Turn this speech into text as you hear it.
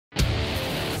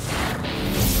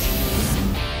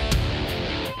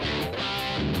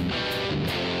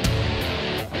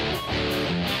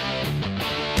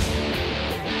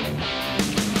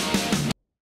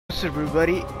What's up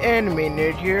everybody, Anime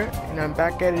Nerd here, and I'm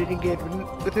back at it again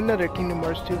with another Kingdom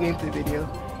Hearts 2 gameplay video.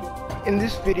 In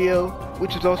this video,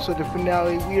 which is also the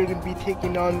finale, we are going to be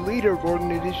taking on Leader of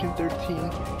Organization 13,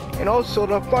 and also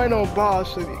the final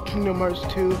boss of Kingdom Hearts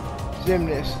 2,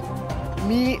 Xemnas.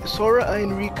 Me, Sora,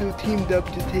 and Riku teamed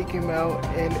up to take him out,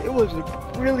 and it was a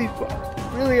really fun,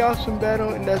 really awesome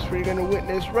battle, and that's what you're going to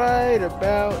witness right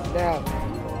about now.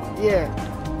 Yeah.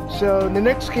 So the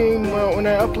next game, when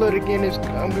I upload again, is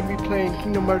I'm going to be playing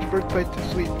Kingdom Hearts Birthright to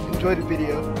Sleep. Enjoy the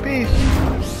video. Peace!